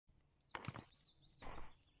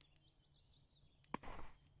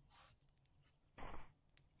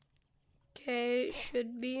Okay, it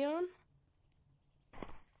should be on.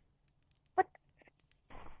 What?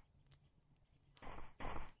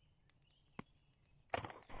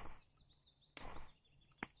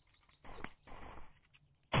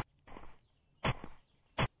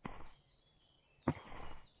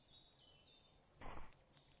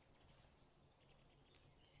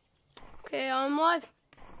 Okay, I'm live.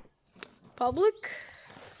 Public.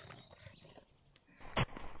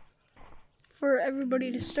 For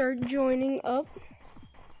everybody to start joining up.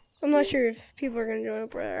 I'm not sure if people are gonna join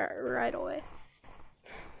up right away.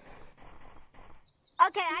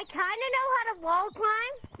 Okay, I kind of know how to wall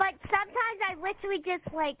climb, but sometimes I literally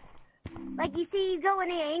just like you see, you go in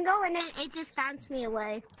the angle and then it just bounces me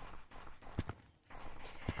away.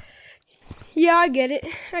 Yeah, I get it.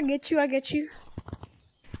 I get you.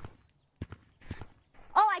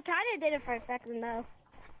 Oh, I kind of did it for a second though.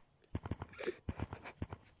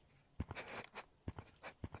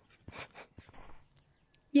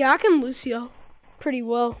 Yeah, I can Lucio pretty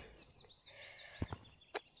well.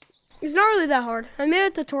 It's not really that hard. I made a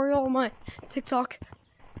tutorial on my TikTok.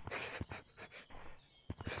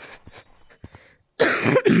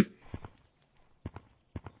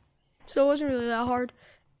 So it wasn't really that hard.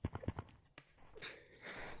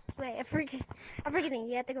 Wait, I'm forgetting.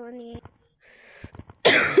 You have to go in the.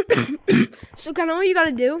 So kind of what you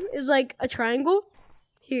gotta do is like a triangle.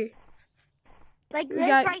 Here. Like this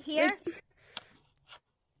right here?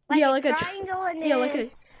 Like yeah, a like triangle and then... Yeah, like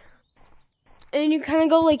a... And you kind of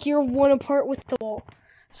go like you're one apart with the wall.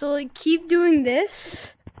 So like keep doing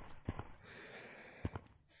this.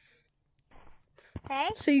 Okay.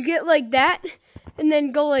 So you get like that and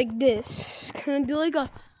then go like this. Kind of do like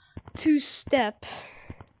a 2-step.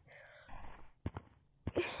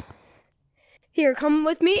 Here, come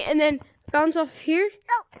with me and then bounce off here.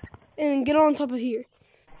 Oh. And get on top of here.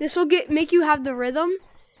 This will make you have the rhythm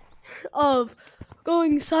of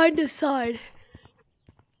going side to side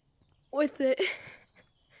with it.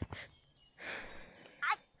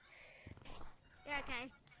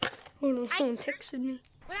 Okay. Hold on, someone texted me.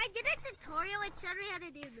 When I did a tutorial, it showed me how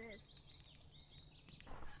to do this.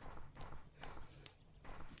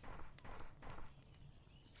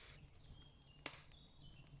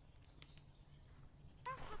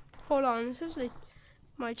 Hold on, this is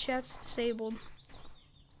my chat's disabled.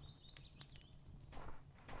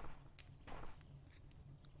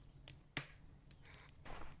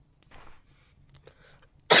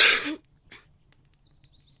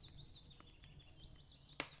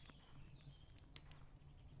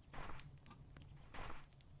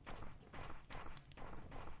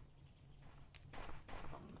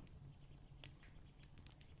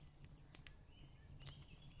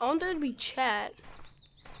 I want there to be chat.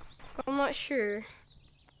 I'm not sure.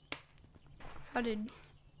 How did...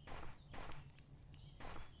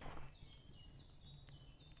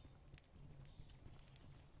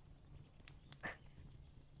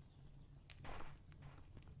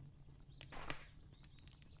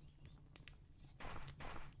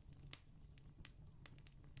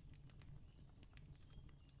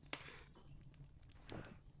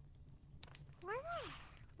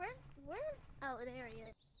 Where? Oh, there he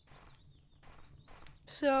is.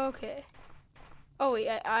 So, okay. Oh wait,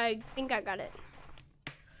 I think I got it.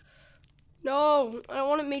 No, I don't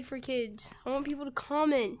want it made for kids. I want people to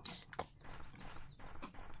comment.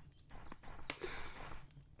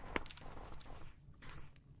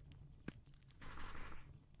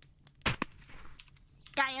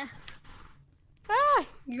 Got ya. Ah,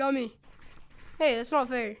 you got me. Hey, that's not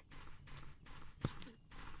fair.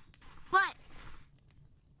 What?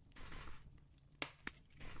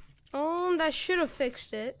 That should have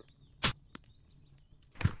fixed it.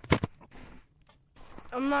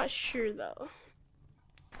 I'm not sure though.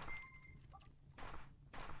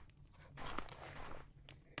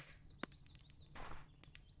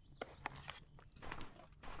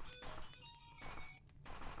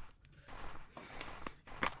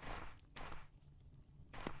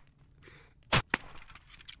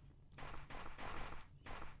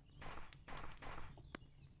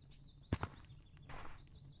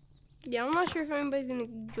 Yeah, I'm not sure if anybody's gonna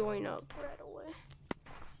join up right away.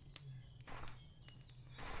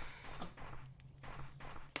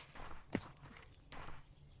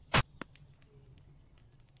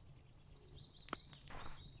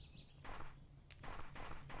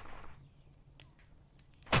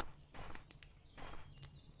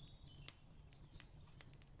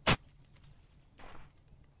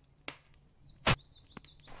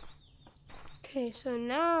 Okay, so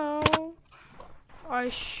now I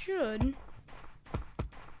should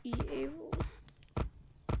be able.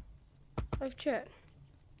 Live chat.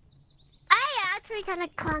 I actually kind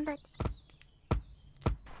of commented.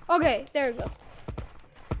 Okay, there we go.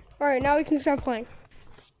 All right, now we can start playing.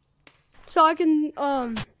 So I can,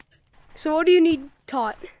 so what do you need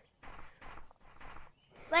taught?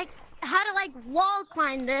 Like, how to, like, wall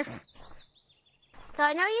climb this. So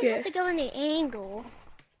I know you have to go in the angle.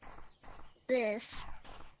 This.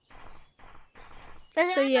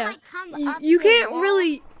 So yeah, like, come up you to the can't wall.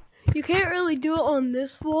 you can't really do it on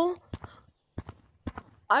this wall.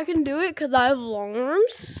 I can do it because I have long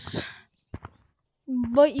arms,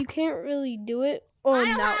 but you can't really do it on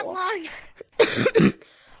that wall.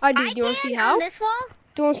 I do. Do you want to see how? On this wall?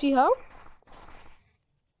 Do you want to see how?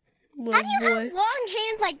 How do you have long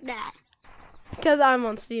hands like that? Because I'm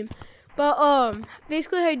on Steam. But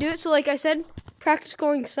basically how you do it. So like I said, practice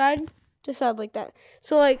going side to side like that.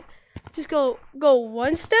 So like, just go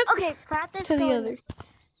one step. Okay, practice to the other.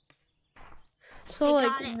 So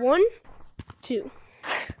like 1, 2.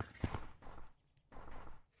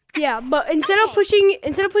 Yeah, but instead of pushing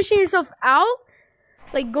yourself out,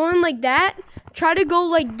 like going like that, try to go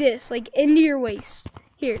like this, like into your waist.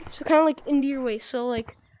 Here, so kind of like into your waist. So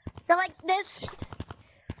like this.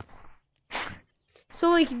 So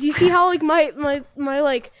like, do you see how like my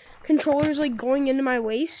like controller's like going into my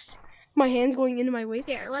waist? My hand's going into my waist.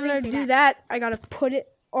 Here, so when I do that, I gotta put it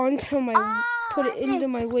onto my into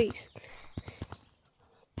my waist.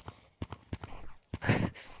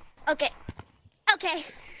 Okay.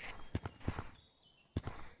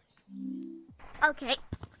 Okay.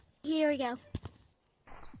 Here we go.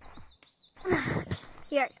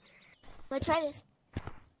 Here. Let's try this.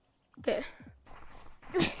 Okay.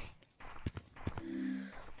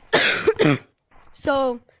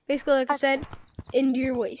 So basically, like I said, into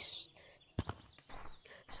your waist.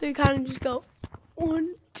 So you kind of just go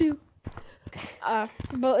 1, 2.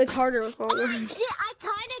 But it's harder with long arms. Yeah, I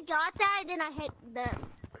kind of got that, and then I hit them.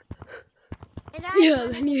 Yeah,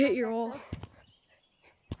 then you hit your wall.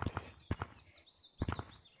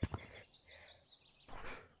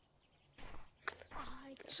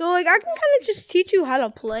 So like, I can kind of just teach you how to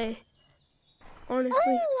play. Honestly. Oh,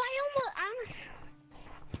 I almost.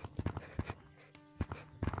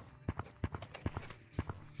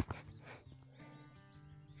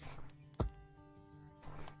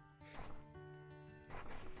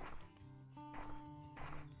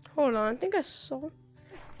 Hold on, I think I saw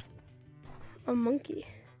a monkey.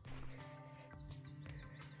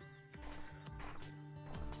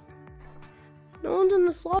 No one's in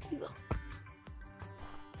the lobby though.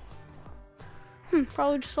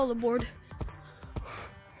 Probably just saw the board.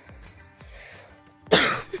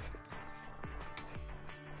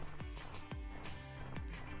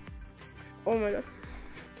 Oh my god.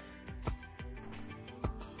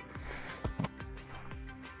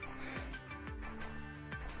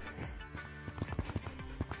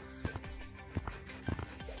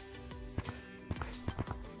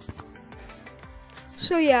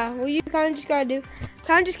 So yeah, what you kind of just gotta do,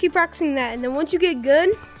 just keep practicing that, and then once you get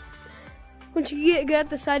good at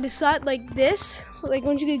the side to side like this, so like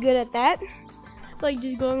once you get good at that, like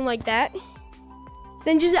just going like that,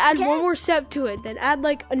 then just add one more step to it, then add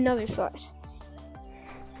like another side.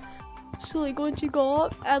 So like once you go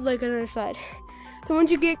up, add like another side. Then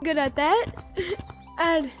once you get good at that,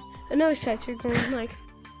 add another side. So you're going like,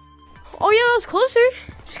 oh yeah, that was closer.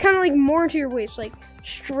 Just kind of like more into your waist, like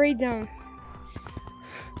straight down.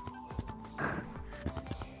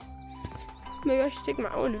 Maybe I should take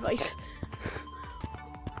my own advice.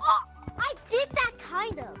 Oh, I did that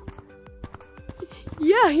kind of.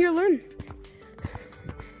 Yeah, you're learning.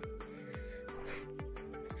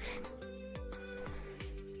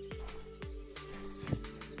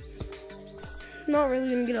 Not really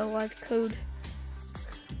gonna get a live code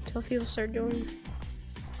until people start joining.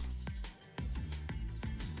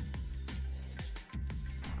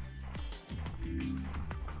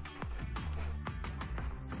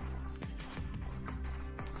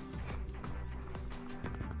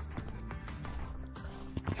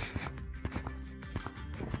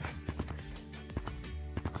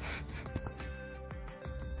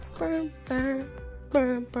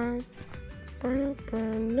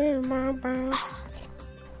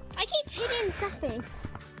 I keep hitting something.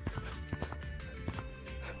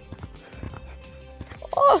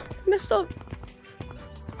 Oh, messed up.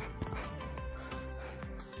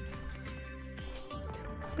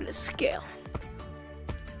 But a scale.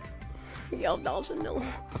 Yeah, that was a no.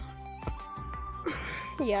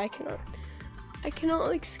 Yeah, I cannot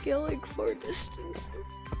like scale like far distances.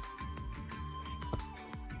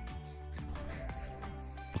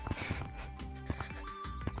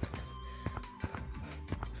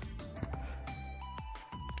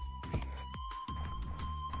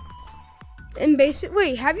 And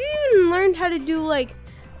wait, have you even learned how to do like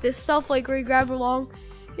this stuff, like where you grab along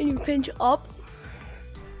and you pinch up.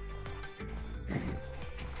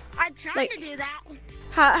 I'm trying Like, to do that.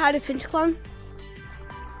 How to pinch climb?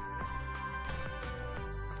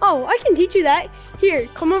 Oh, I can teach you that. Here,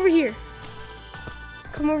 come over here.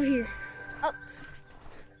 Come over here. Oh.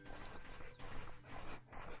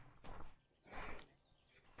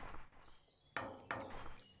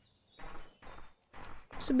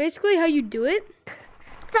 So basically how you do it.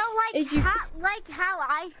 So how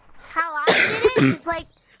I did it is like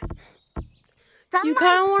You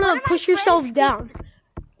kind of want to push yourself down.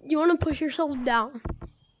 You want to push yourself down.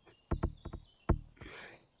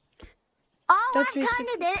 Oh, That's I kind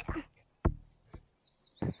of did it.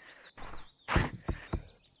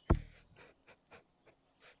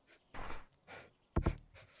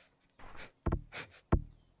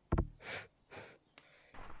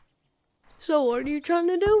 So what are you trying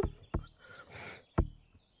to do?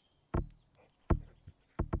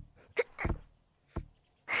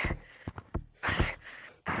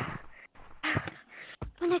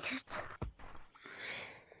 My neck hurts.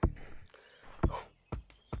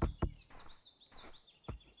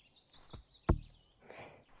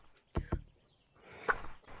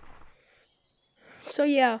 So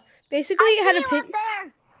yeah, basically how to pinch.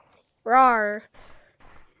 Rawr.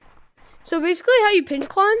 So basically how you pinch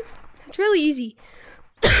climb, it's really easy.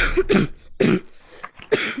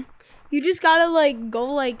 You just gotta like go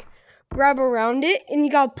like grab around it and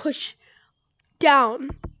you gotta push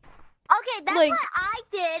down. Okay, that's like, what I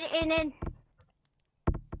did, and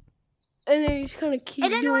then you just kind of keep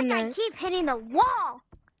doing that. I keep hitting the wall.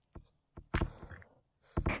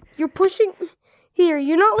 You're pushing here.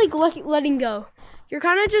 You're not like letting go. You're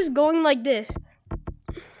kind of just going like this.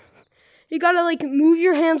 You gotta like move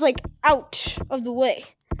your hands like out of the way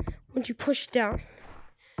once you push down,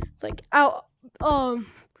 like out,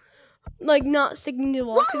 like not sticking to the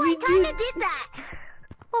wall. Whoa, I kind of did that.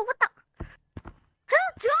 Oh, what the? Who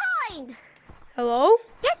joined? Hello?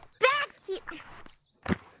 Get back here.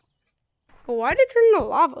 Well, why did it turn into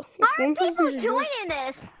lava? Why are people joining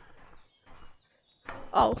this?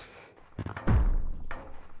 Oh.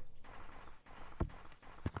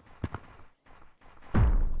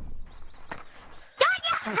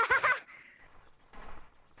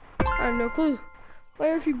 I have no clue. Why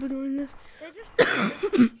are people doing this?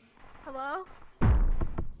 Hello?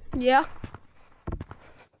 Yeah.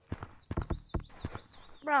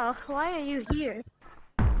 Bro, why are you here?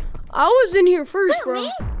 I was in here first, Who, bro.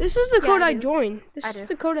 me? This is the code I do. joined. This I is do.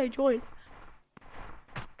 the code I joined.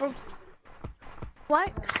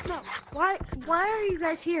 What? No. Why are you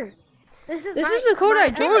guys here? This is the code I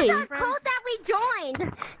joined. This is our code that we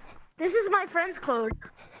joined. This is my friend's code.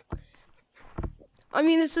 I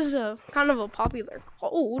mean, this is a kind of a popular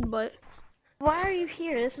code, but Why are you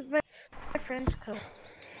here? This is my friend's code.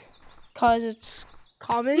 cause it's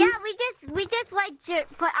common. Yeah, we just like,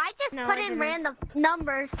 but I just put in random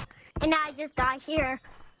numbers, and I just got here.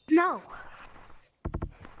 No.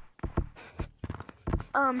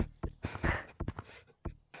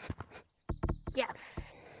 Yeah.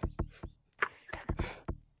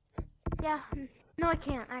 Yeah. No, I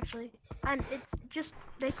can't actually. And it's just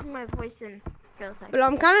making my voice in go like. But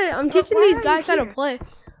I'm teaching these guys how to play.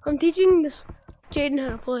 I'm teaching this Jaden how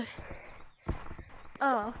to play.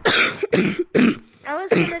 Oh. I was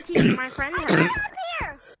gonna teach my friend how to play. Up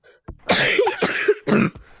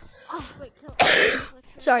here! Oh, wait, no.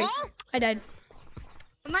 Sorry, I died.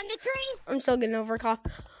 I'm on the tree. I'm still getting over a cough.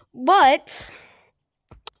 But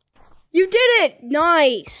you did it!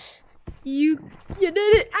 Nice. You did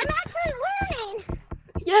it. I'm actually learning.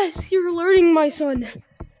 Yes, you're learning, my son.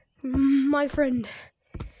 My friend.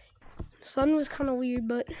 Son was kind of weird,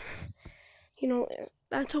 but you know,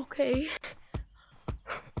 that's okay.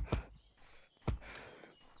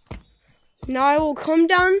 Now I will come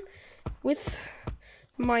down with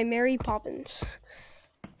my Mary Poppins.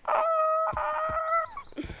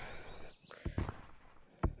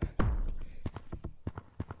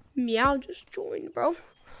 Meow just joined, bro.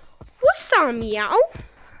 What's up, Meow?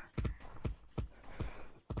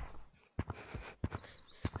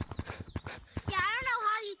 Yeah, I don't know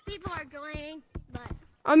how these people are joining, but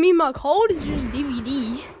I mean, my code is just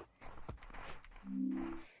DVD.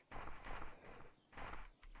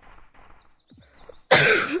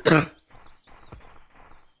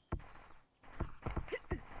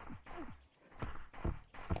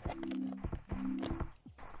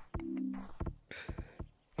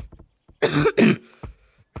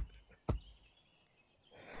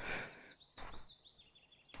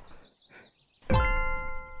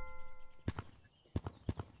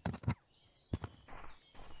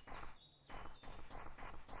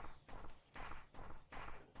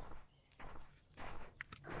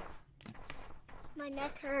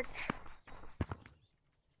 neck hurts.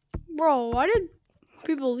 Bro, why did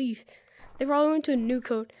people leave? They probably went to a new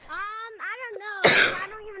code. I don't know. I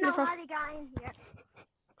don't even know how they got in here.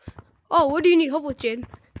 Oh, what do you need help with, Jade?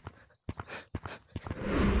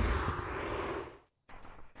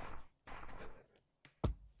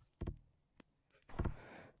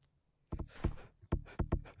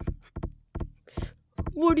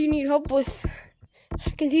 What do you need help with?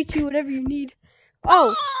 I can teach you whatever you need.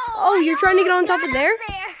 Oh, you're trying to get on top of there?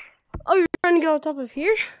 Oh, you're trying to get on top of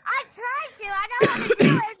here? I tried to. I know how to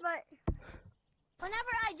do it, but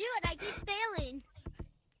whenever I do it, I keep failing.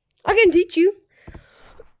 I can teach you.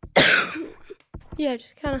 Yeah,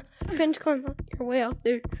 just kind of pinch climb your way out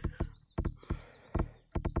there.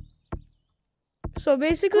 So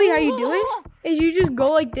basically how you do it is you just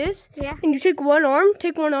go like this. Yeah. And you take one arm,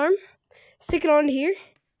 stick it on here,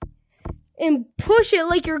 and push it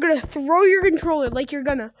like you're going to throw your controller, like you're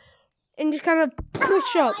going to, and just kind of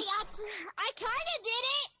push up. I kind of did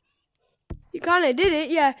it. You kind of did it,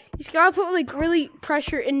 yeah. You just got to put like really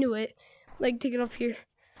pressure into it. Like take it up here.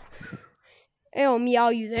 I'll meow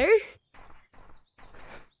you there.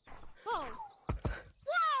 Whoa.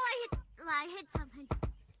 Whoa, I hit something.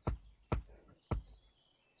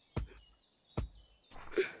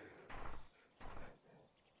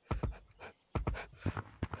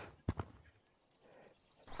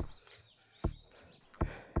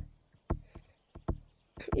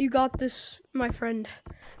 You got this, my friend.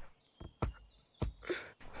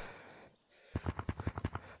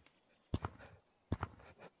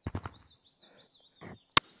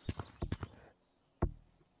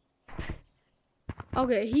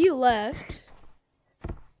 Okay, he left.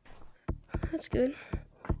 That's good.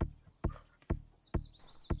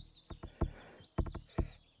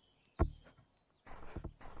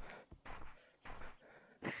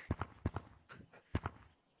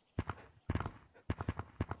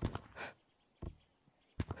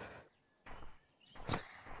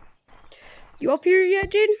 You up here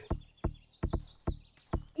yet, Jade?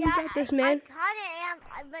 Yeah, You got this, man. I kind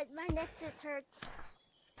of am, but my neck just hurts.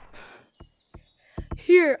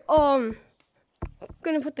 Here, I'm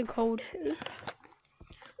gonna put the code in.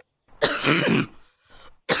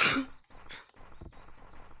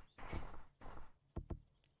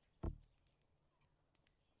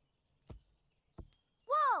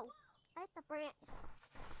 Whoa! I hit the branch.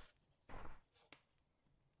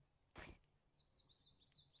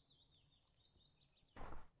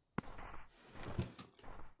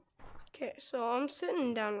 Okay, so I'm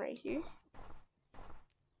sitting down right here.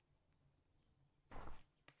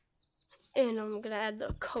 And I'm gonna add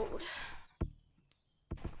the code.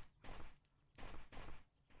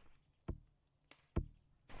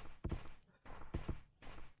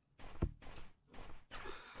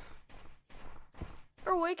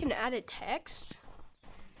 Or we can add a text.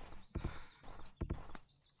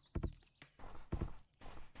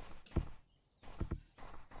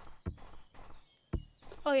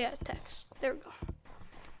 Oh yeah, text. There we go.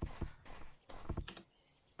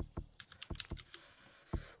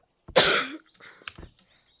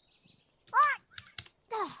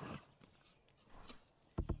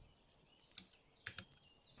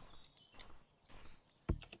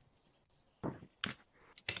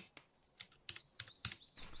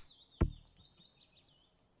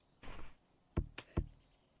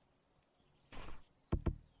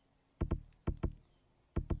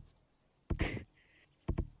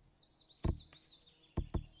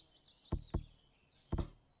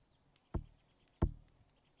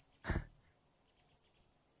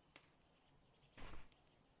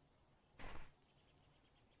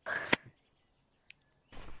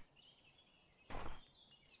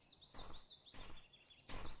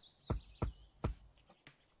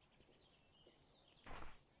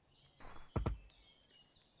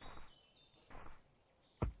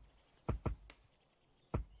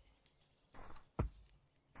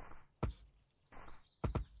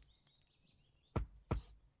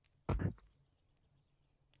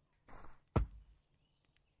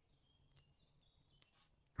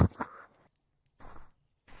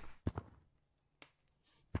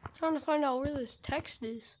 Trying to find out where this text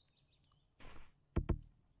is.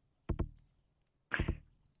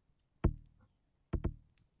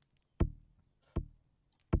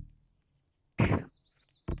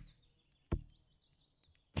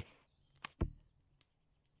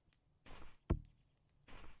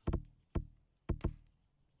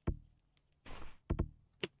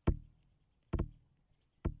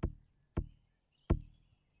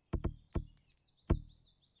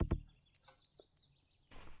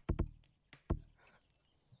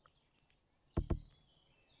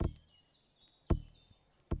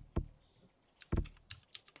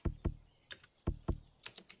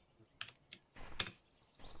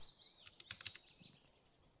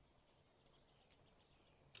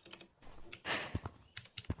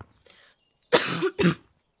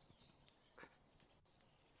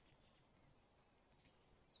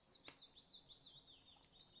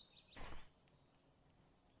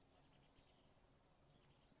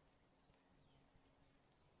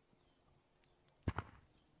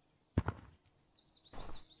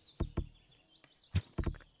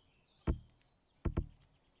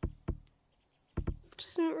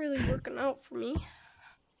 isn't really working out for me.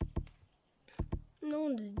 No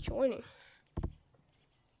one's joining.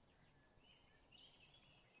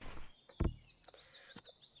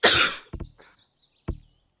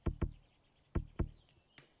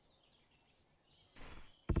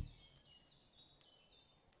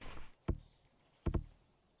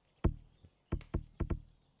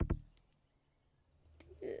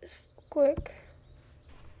 This quick.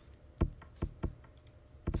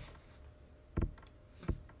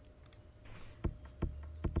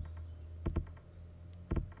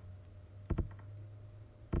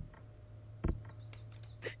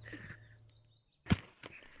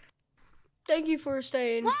 Thank you for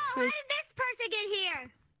staying. Whoa, how did this person get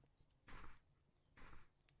here?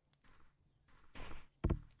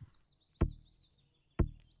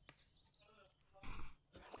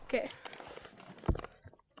 Okay.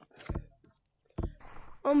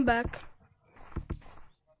 I'm back.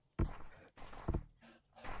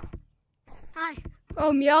 Hi.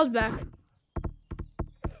 Oh, Meow's back.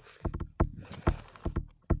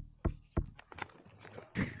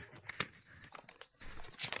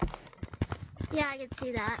 Yeah, I can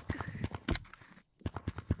see that.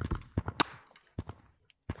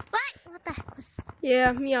 What the heck was...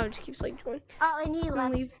 Yeah, Meow just keeps like joining. Oh, and he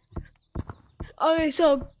left. Leave. Okay,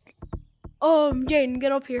 so, Jaden,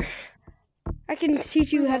 get up here. I can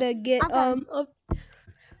teach you how to get, Okay. up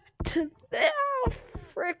to there. Oh,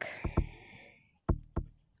 frick.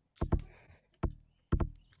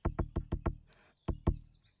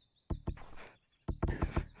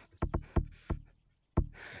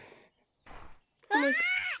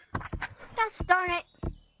 Gosh darn it.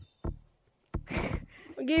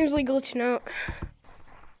 The game's like glitching out.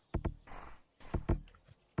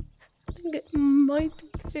 I think it might be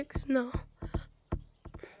fixed now.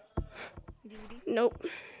 Nope,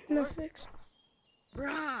 no fix.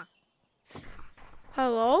 Bruh.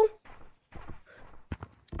 Hello?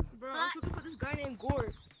 Bro, I was looking for this guy named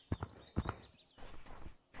Gore.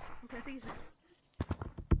 Okay, I think he's...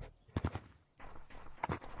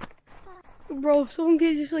 Bro, someone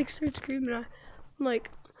can just like start screaming. I'm like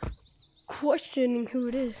questioning who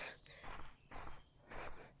it is.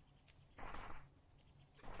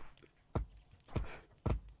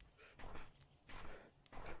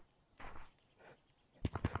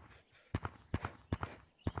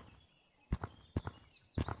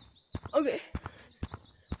 Okay.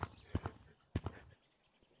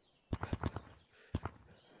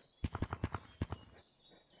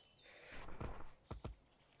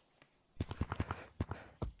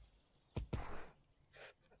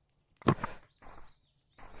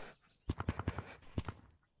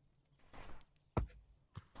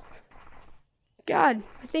 God,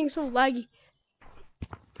 my thing's so laggy.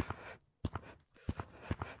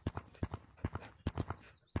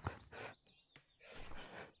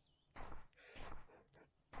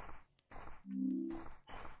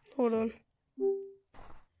 Hold on.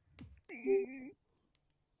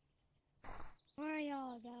 Where are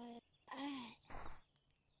y'all guys?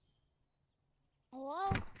 Hello?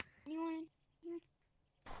 Anyone in here?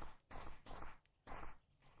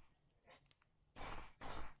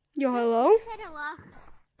 Yo, hello? Who said hello?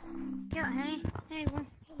 Yo, hey,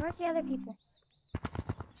 where's the other people?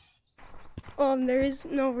 There is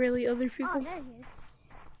no really other Oh, people. there he is.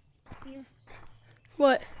 Here.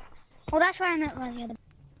 What? Well, that's why I meant by the other.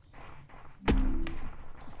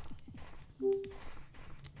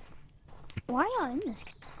 Why are y'all in this?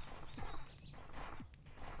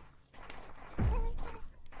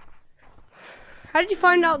 How did you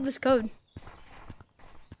find out this code?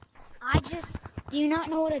 Do you not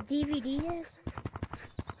know what a DVD is?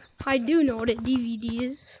 I do know what a DVD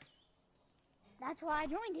is. That's why I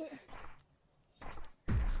joined it.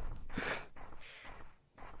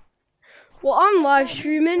 Well, I'm live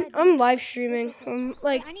streaming.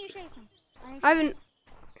 Like, I need to show you something. I haven't.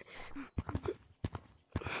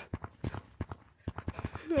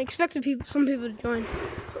 I expected some people to join,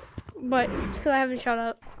 but it's because I haven't shouted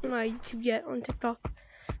out my YouTube yet on TikTok.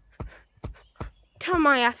 To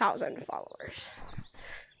my 1,000 followers.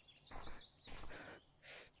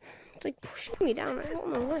 It's like pushing me down. I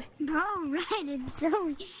don't know why. Bro, right, it's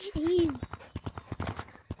so easy.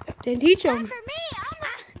 Then teach Not him. for me, I'm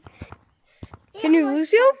not. Can you,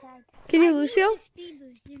 Lucio? Can you, Lucio? Speed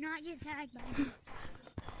boost. Do not get tagged by him.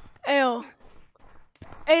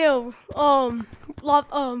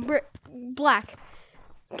 Black.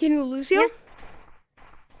 Can you, Lucio? Yeah.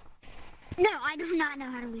 No, I do not know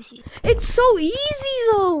how to Lucio. It's so easy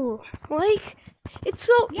though. Like, it's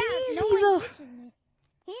so easy no one though. teaches me.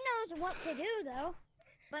 He knows what to do though,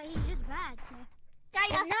 but he's just bad. So.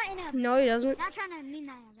 I'm not in a. No, he doesn't. Not trying to mean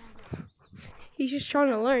that I'm bad. He's just trying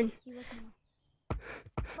to learn. He looking. But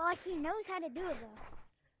like he knows how to do it though.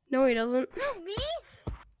 No, he doesn't. Who, me?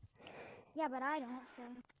 Yeah, but I don't. So.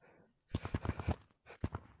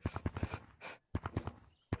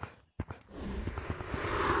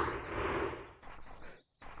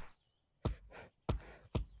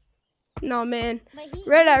 No, man. But he,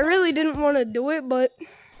 Red, I really didn't want to do it, but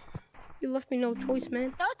you left me no choice,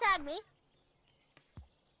 man. Don't tag me.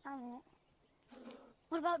 I won't.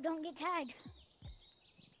 What about don't get tagged?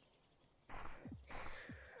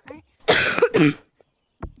 Right.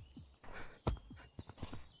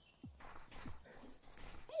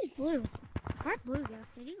 He's blue. Where'd blue go?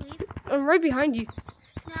 Did he leave? I'm right behind you.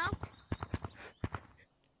 No.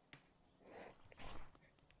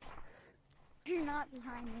 You're not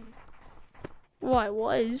behind me. Well, I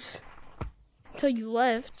was. Until you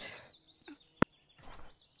left.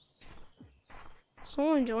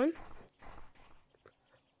 Someone join?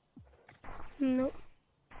 Nope.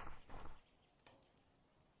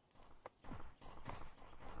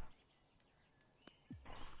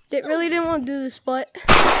 They really didn't want to do this, but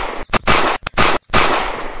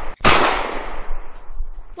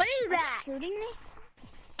What is that? Shooting me?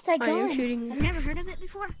 It's like I am shooting you. I've never heard of it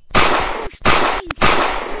before. Oh, stop.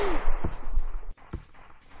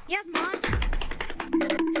 You have mods?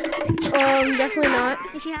 Definitely not.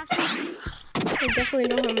 If you have some. I definitely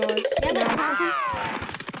don't have mods. Yeah, No.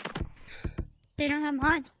 They don't have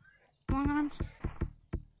mods. Long arms.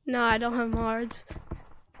 No, I don't have mods.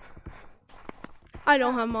 I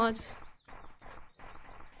don't have mods.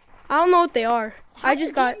 I don't know what they are. I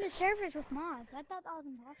just got. the servers with mods. I thought that was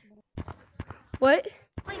impossible. What?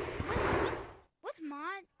 Wait, what's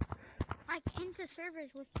mods? Like into servers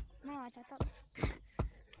with mods. I thought. You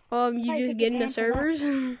Probably just take get into advantage of servers?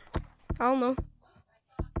 I don't know.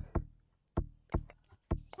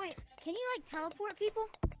 Wait, can you like teleport people?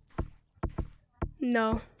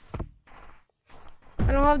 No.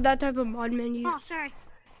 I don't have that type of mod menu. Oh, sorry.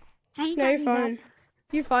 I No, you're fine.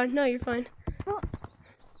 You're fine. No, you're fine. Well,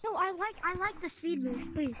 no, I like the speed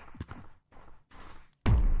boost, please.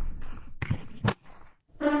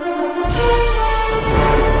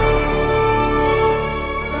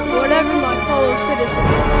 Whatever, my fellow citizen.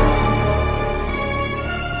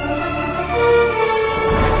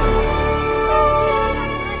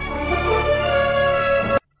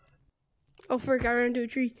 Oh, frick, I ran into a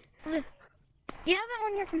tree. You have it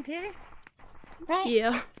on your computer? Right?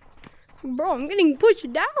 Yeah. Bro, I'm getting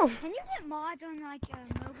pushed down. Can you get mods on like a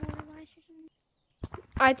mobile device or something?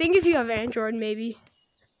 I think if you have Android, maybe.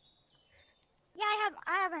 Yeah,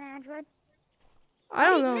 I have an Android. I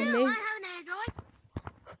don't know. Me too. Maybe. I have an Android.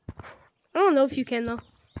 I don't know if you can, though.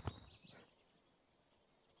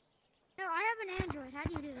 No, I have an Android. How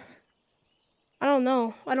do you do that? I don't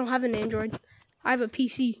know. I don't have an Android. I have a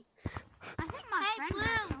PC. I think my friend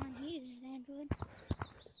has someone who uses Android.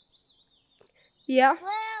 Yeah? Blue,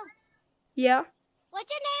 Yeah? what's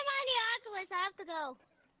your name on the Oculus? I have to go.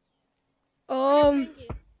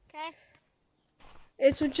 Okay.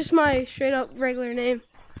 It's just my straight up regular name.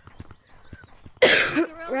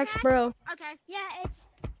 Rex Bro. Okay. Yeah,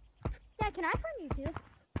 can I friend you too?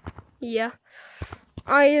 Yeah.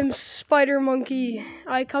 I am Spider Monkey.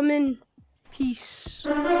 I come in peace.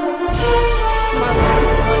 My life.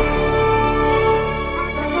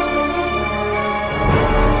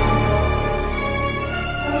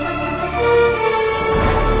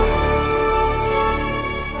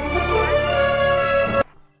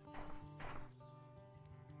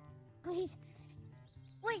 Please.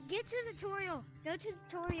 Wait, get to the tutorial. Go to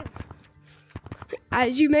tutorial.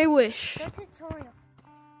 As you may wish. Go to tutorial.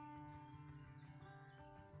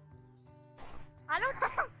 I don't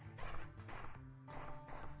know.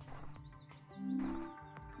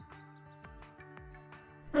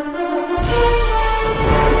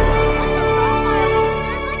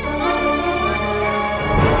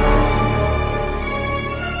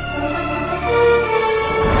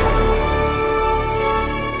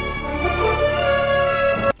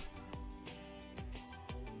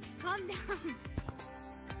 Calm down.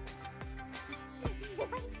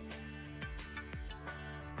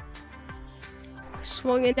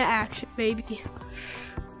 Swung into action, baby.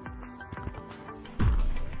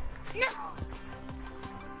 No.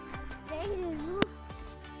 Damn.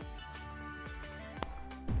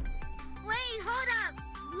 Wait, hold up.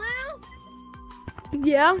 Blue?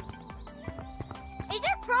 Yeah? Is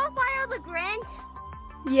your profile the Grinch?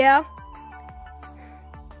 Yeah?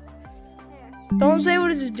 Don't say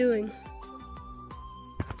what it's doing.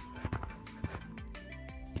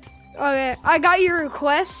 Okay, I got your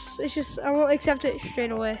request. It's just, I won't accept it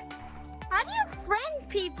straight away. How do you friend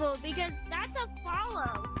people? Because that's a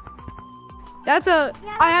follow. That's a.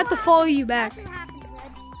 Yeah, I had to follow you back. That's what happens,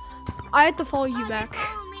 Red. I had to follow you Oh, back. they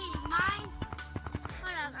follow me. Mine.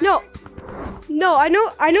 Whatever. No. No, I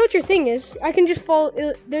know what your thing is. I can just follow.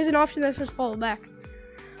 There's an option that says follow back.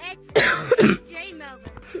 It's joinable.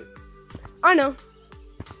 I know.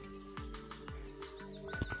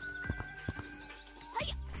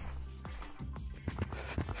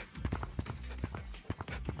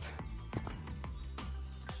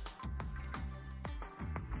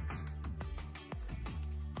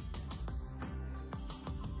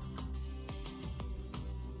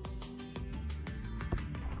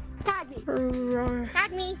 Tag me.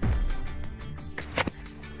 Tag me.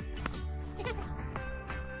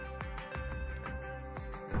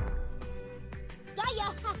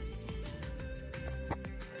 Yeah.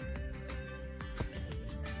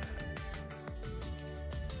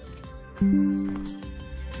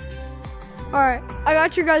 All right, I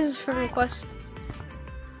got your guys' friend request.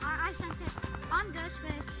 I sent it. On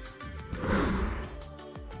Ghostface.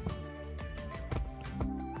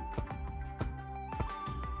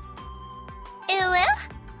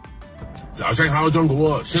 早上好，中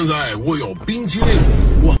国！现在我有冰淇淋，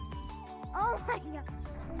我 Oh my god.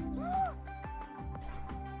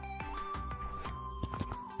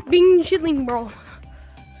 Bing chilling, bro.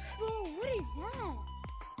 Bro, what is that?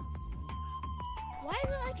 Why is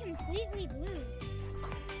it like completely blue?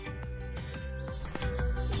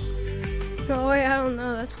 Oh wait, I don't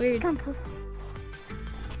know. That's weird. Grab on.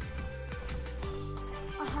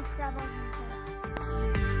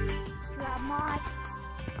 Grab mod.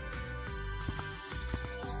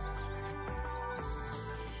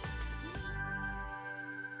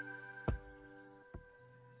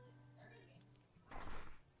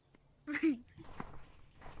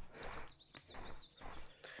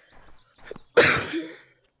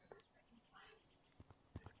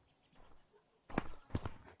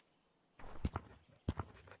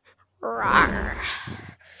 Rawr.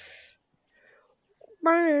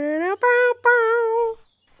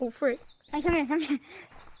 Oh, frick. Hey, come here.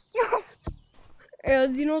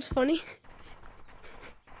 Do you know what's funny?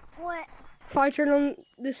 What? If I turn on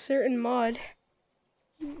this certain mod,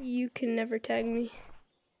 you can never tag me.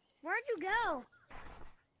 Where'd you go?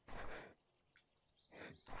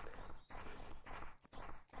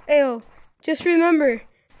 Ayo, just remember.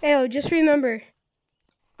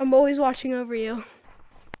 I'm always watching over you.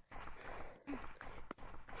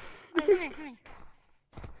 Wait, come here.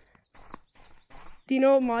 Do you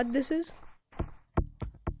know what mod this is?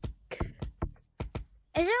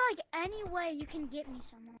 Is there like any way you can get me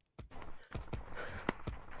somewhere?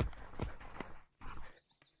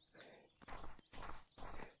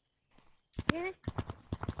 Really?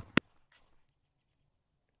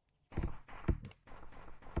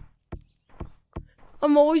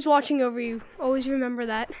 I'm always watching over you. Always remember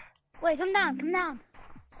that. Wait, come down.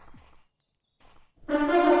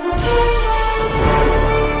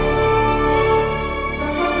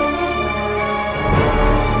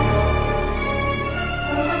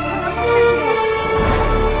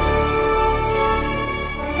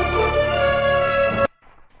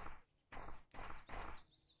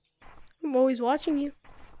 I'm always watching you.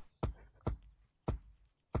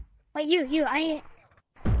 Wait, you, I...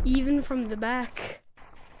 Even from the back.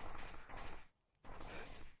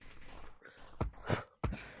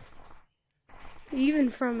 Even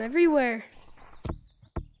from everywhere.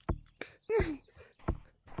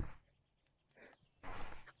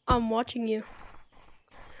 I'm watching you.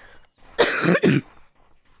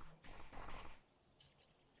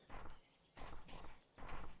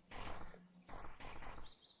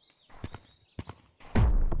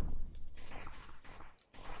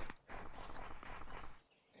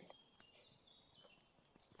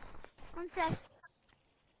 One sec.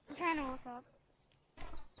 I'm trying to look up.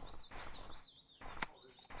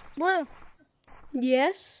 Blue.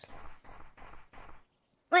 Yes?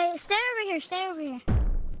 Wait, stay over here.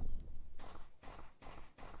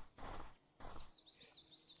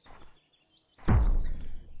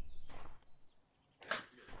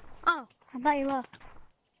 Oh, I thought you left.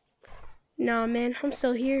 Nah, man, I'm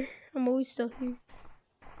still here. I'm always still here.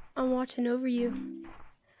 I'm watching over you.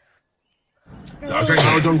 早上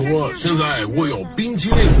好，中国！现在我有冰淇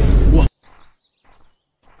淋，我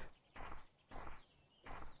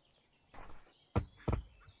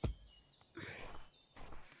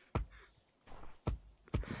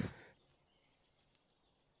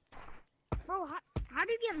Bro, how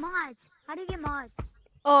do you get mods?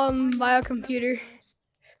 By a computer.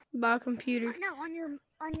 By a computer. No, on your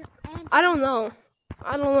end. I don't know.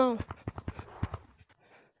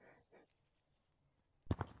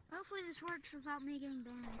 Hopefully this works without me getting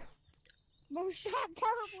banned. Bro, stop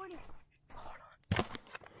teleporting.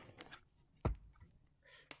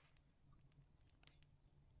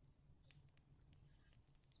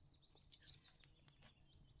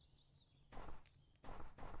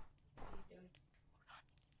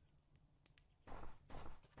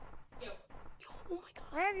 Oh my god.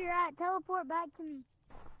 Wherever you're at, teleport back to me.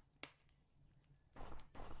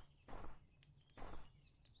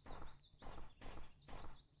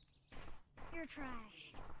 You're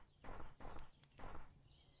trash.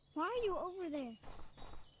 Why are you over there?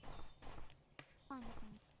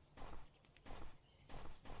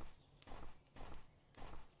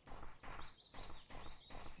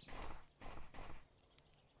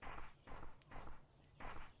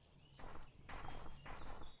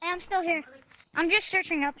 Hey, I'm still here. I'm just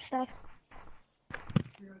searching up stuff.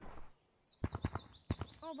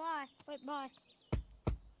 Oh, bye. Wait, bye.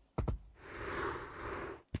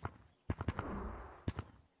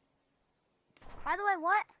 By the way,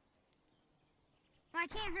 what? I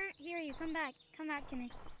can't hear you. Come back. Come back to me.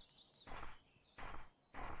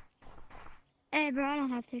 Hey, bro, I don't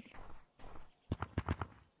have to.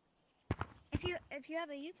 If you have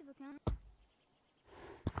a YouTube account.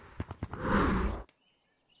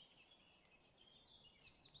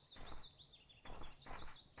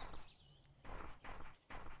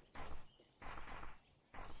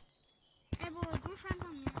 Hey, boy, we're friends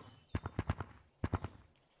on here.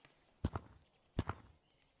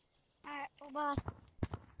 Alright, well, bye.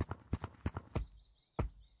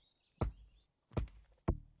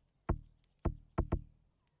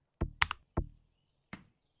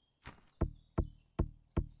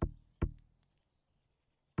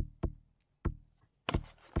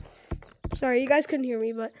 Sorry, you guys couldn't hear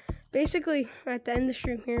me, but basically, we're at the end of the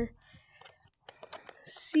stream here.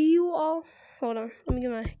 See you all. Hold on, let me get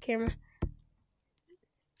my camera.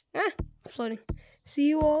 Floating. See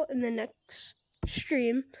you all in the next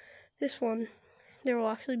stream. This one, there will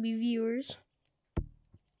actually be viewers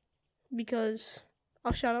because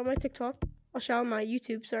I'll shout out my TikTok. I'll shout out my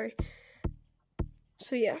YouTube, sorry.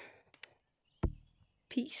 So yeah.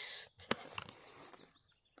 Peace.